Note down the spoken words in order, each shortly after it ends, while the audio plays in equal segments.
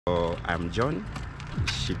So I'm John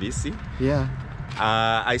Shibisi. Yeah.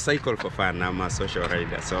 I cycle for fun. I'm a social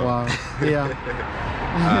rider. So. Wow. Yeah.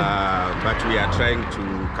 But we are trying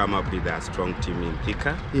to come up with a strong team in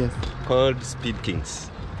Thika. Yes. Called Speedkings.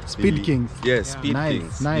 Speedkings. Yes,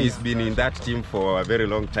 Speedkings. Nice. He's been in that team for a very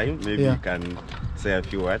long time. Maybe you can say a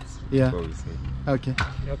few words before we say. Okay.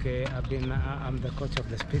 Okay. I'm the coach of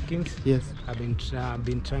the Speedkings. Yes. I've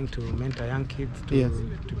been trying to mentor young kids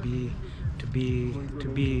to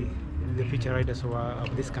be the future riders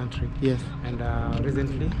of this country. Yes. And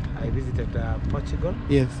recently I visited Portugal.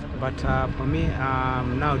 Yes. But for me,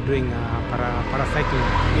 I'm now doing paracycling.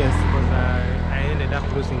 Yes. Because I ended up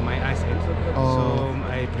losing my eyesight. Oh.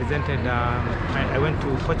 So I presented. I went to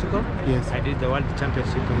Portugal. Yes. I did the World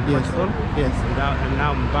Championship in Portugal. Yes. And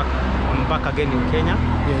now I'm back again in Kenya.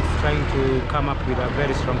 Yes. Trying to come up with a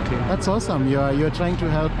very strong team. That's awesome. You're trying to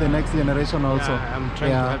help the next generation also. Yeah, I'm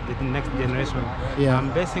trying to help the next generation. Yeah.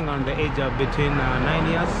 I'm basing on the age of between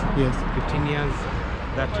 9 years, 15 years,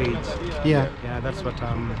 that age. Yeah. Yeah, that's what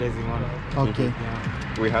I'm basing on. Okay.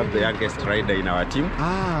 Yeah. We have the youngest rider in our team.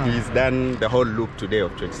 Ah. He's done the whole loop today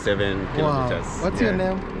of 27 kilometers. What's your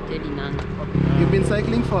name? Ferdinand. You've been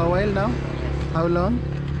cycling for a while now? How long?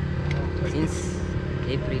 Since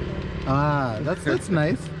April. Ah, that's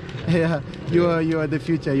nice. Yeah, you are the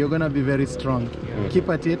future. You're gonna be very strong. Keep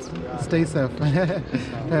at it. Stay safe.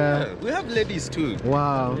 We have ladies too.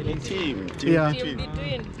 Wow. Team. Yeah. Between.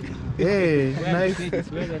 Hey, nice.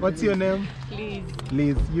 What's your name? Liz.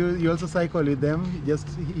 Liz. You also cycle with them just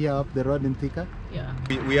here up the road in Thika? Yeah.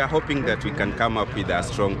 We are hoping that we can come up with a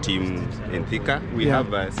strong team in Thika. We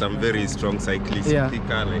have some very strong cyclists in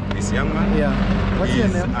Thika, like this young man. Yeah. What's your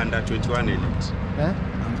name? Under 21 elite.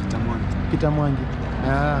 Peter Mwangi.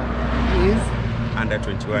 He is under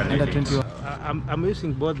 21 under elite. 21. I'm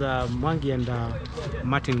using both Mwangi and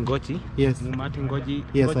Martin Gochi. Yes. Martin Gochi.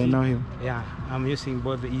 Yes, I know him. Yeah, I'm using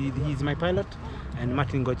both. He's my pilot, and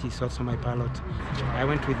Martin Gochi is also my pilot. I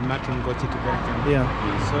went with Martin Gochi to Belgium. Yeah.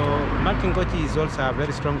 So Martin Gochi is also a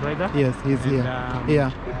very strong rider. Yes, he's here.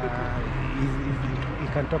 Yeah. He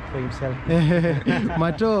can talk for himself.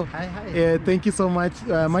 Mato, thank you so much.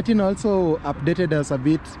 Martin also updated us a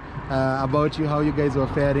bit about how you guys were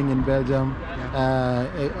faring in Belgium,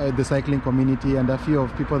 the cycling community, and a few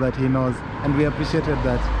of people that he knows, and we appreciated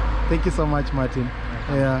that. Thank you so much, Martin.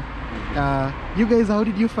 Yeah. You guys, how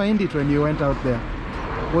did you find it when you went out there?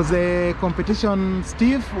 Was the competition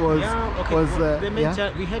stiff? We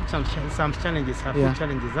had some challenges,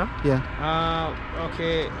 challenges. Huh? Yeah.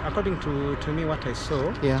 Okay, according to me, what I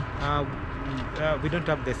saw. Yeah. We don't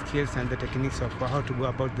have the skills and the techniques of how to go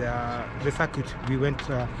about the circuit we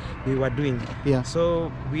were doing. Yeah.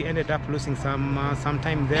 So we ended up losing some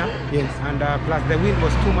time there. Yes. And plus the wind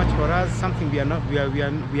was too much for us, something we are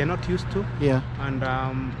not used to. Yeah. And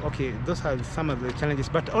okay, those are some of the challenges.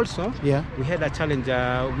 But also, we had a challenge.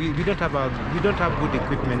 We don't have good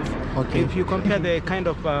equipment. Okay. If you compare the kind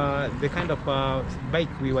of bike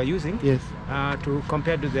we were using, to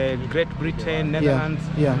compare to the Great Britain, Netherlands,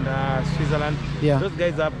 and Switzerland, those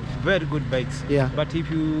guys are very good bikes. Yeah. But if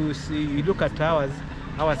you look at ours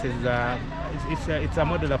is it's a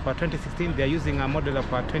model of 2016. They're using a model of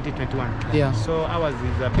 2021. Yeah. So ours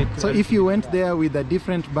is a bit. So if you went there with a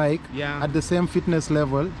different bike at the same fitness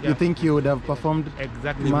level, you think you would have performed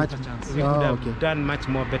much? We would have done much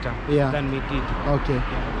more better than we did. Okay.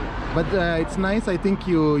 Yeah. But it's nice. I think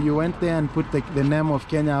you went there and put the name of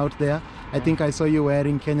Kenya out there. I think I saw you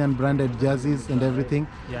wearing Kenyan branded jerseys and everything,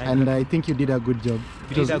 and I think you did a good job.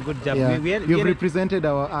 You did a good job. Yeah. You've represented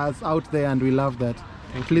us out there, and we love that.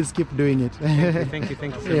 Please keep doing it. Thank you so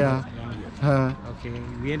much. Okay,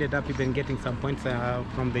 we ended up even getting some points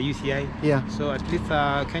from the UCI. Yeah. So at least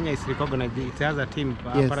Kenya is recognized. It has a team,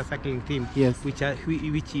 a paracycling team,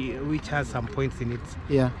 which has some points in it.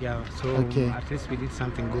 Yeah. Yeah. So at least we did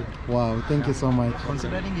something good. Wow. Thank you so much.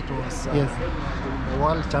 Considering it was the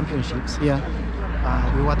World Championships. We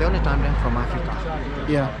were the only tandem from Africa.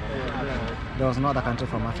 Yeah. There was no other country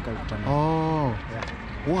from Africa with tandem. Oh. Yeah.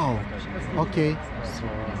 Wow. Okay. So.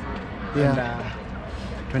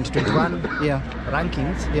 And, 2021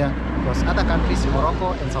 rankings, because other countries,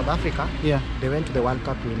 Morocco and South Africa, they went to the World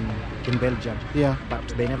Cup in Belgium, but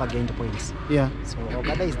they never gained points. So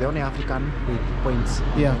Ogada is the only African with points.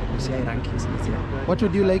 UCI rankings this year. What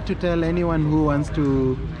would you like to tell anyone who wants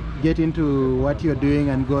to get into what you're doing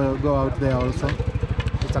and go out there also?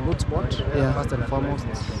 It's a good sport, first and foremost.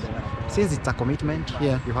 Since it's a commitment,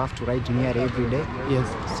 you have to ride near every day. Yes.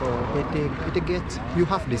 So you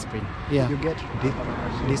have discipline. You get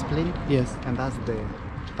disciplined. Yes. And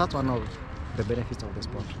that's one of the benefits of the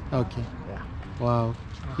sport. Okay. Yeah. Wow.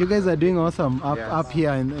 You guys are doing awesome up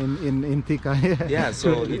here in Thika. Yeah,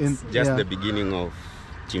 so it's just the beginning of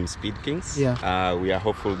Team Speedkings. Yeah. We are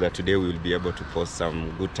hopeful that today we will be able to post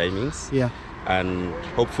some good timings. Yeah. And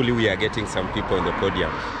hopefully we are getting some people on the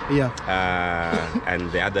podium. Yeah.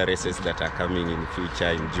 And the other races that are coming in future,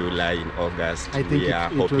 in July, in August, I think we are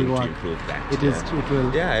hoping to improve that. It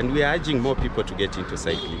will. Yeah, and we are urging more people to get into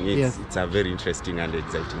cycling. It's a very interesting and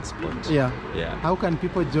exciting sport. Yeah. Yeah. How can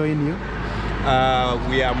people join you?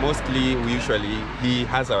 He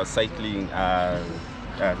has our cycling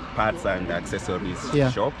parts and accessories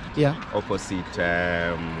shop opposite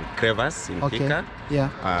Crevasse in Thika. Yeah.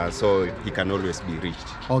 So he can always be reached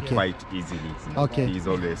quite easily. Okay. He's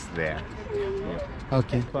always there.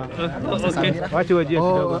 Okay. Hi,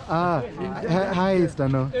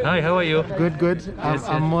 Stano. Hi, how are you? Good.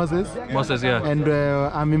 I'm Moses. Moses, yeah. And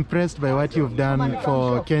I'm impressed by what you've done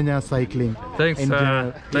for Kenya cycling. Thanks.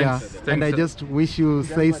 Thanks. And I just wish you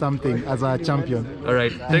say something as a champion. All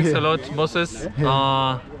right. Thanks a lot, Moses.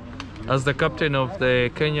 As the captain of the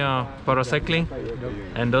Kenya Paracycling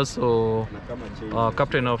and also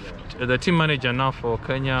captain of the team manager now for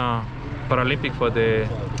Kenya Paralympic for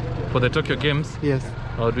the Tokyo Games. Yes.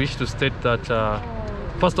 I would wish to state that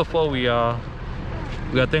first of all we are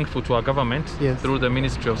thankful to our government through the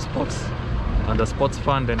Ministry of Sports and the Sports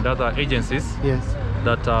Fund and other agencies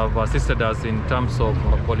that have assisted us in terms of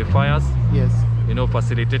qualifiers. Yes.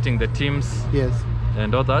 Facilitating the teams. Yes.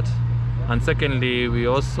 And all that. And secondly, we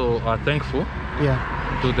also are thankful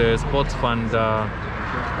to the Sports Fund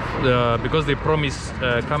because they promised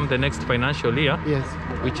come the next financial year,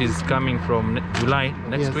 which is coming from July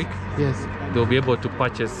next week. Yes. They'll be able to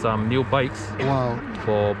purchase some new bikes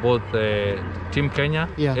for both the Team Kenya,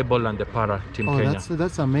 Able and the Para Team Kenya.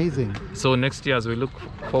 That's amazing. So next year, as we look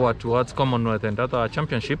forward towards Commonwealth and other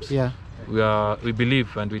championships, we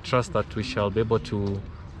believe and we trust that we shall be able to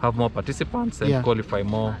have more participants and qualify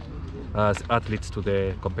more athletes to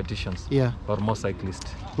the competitions or more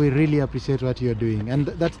cyclists. We really appreciate what you're doing, and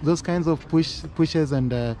those kinds of pushes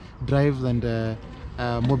and drives and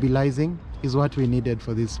mobilizing is what we needed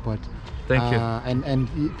for this sport. Thank you. And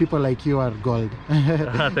people like you are gold.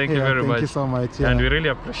 Thank you very much. Thank you so much. And we really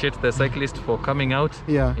appreciate the cyclists for coming out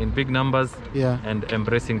in big numbers and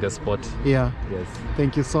embracing the sport. Yeah. Yes.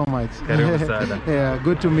 Thank you so much. Karibu sana.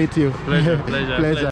 Good to meet you. Pleasure.